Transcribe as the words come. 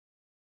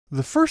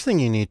The first thing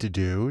you need to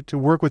do to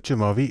work with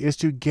Jamovi is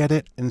to get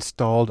it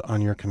installed on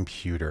your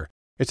computer.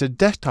 It's a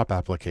desktop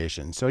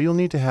application, so you'll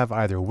need to have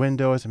either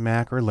Windows,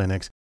 Mac, or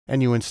Linux,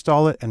 and you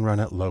install it and run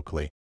it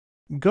locally.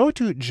 Go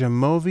to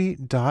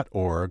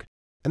jamovi.org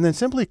and then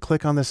simply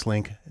click on this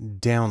link,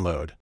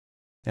 Download.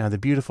 Now, the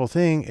beautiful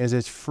thing is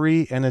it's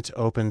free and it's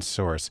open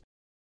source.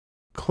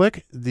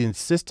 Click the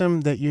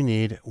system that you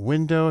need,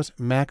 Windows,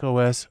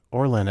 macOS,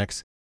 or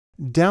Linux.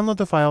 Download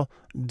the file,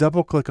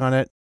 double-click on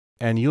it,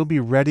 and you'll be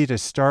ready to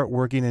start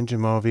working in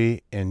Jamovi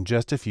in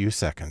just a few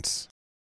seconds.